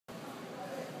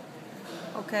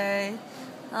Okay.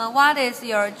 What is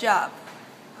your job?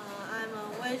 I'm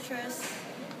a waitress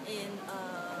in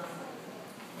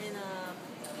a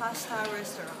pasta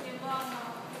restaurant.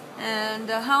 And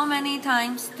how many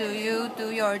times do you do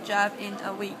your job in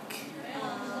a week?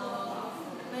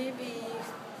 Maybe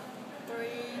 3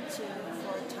 to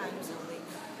 4 times a week.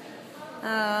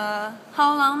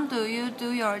 How long do you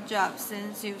do your job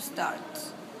since you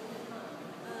start?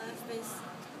 I've been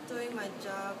doing my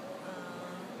job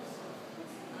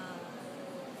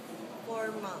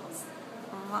 4 months.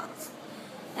 A month.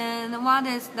 And what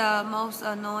is the most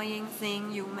annoying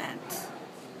thing you met?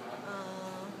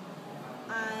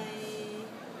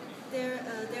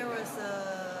 There was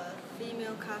a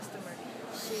female customer.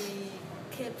 She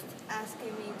kept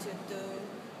asking me to do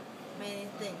many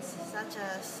things, such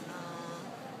as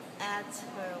add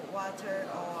her water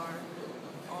or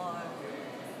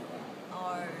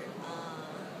or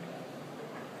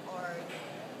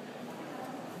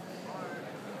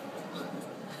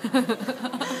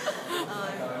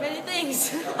many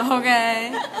things.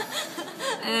 Okay.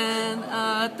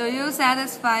 And do you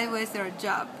satisfied with your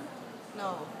job?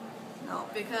 No, No.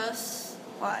 because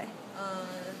Why?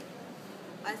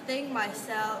 I think my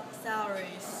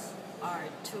salaries are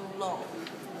too low.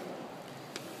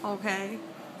 Okay.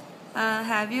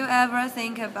 Have you ever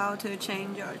think about to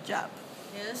change your job?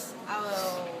 Yes, I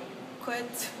will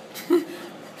quit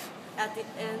at the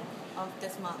end of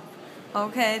this month.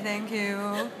 Okay, thank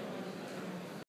you.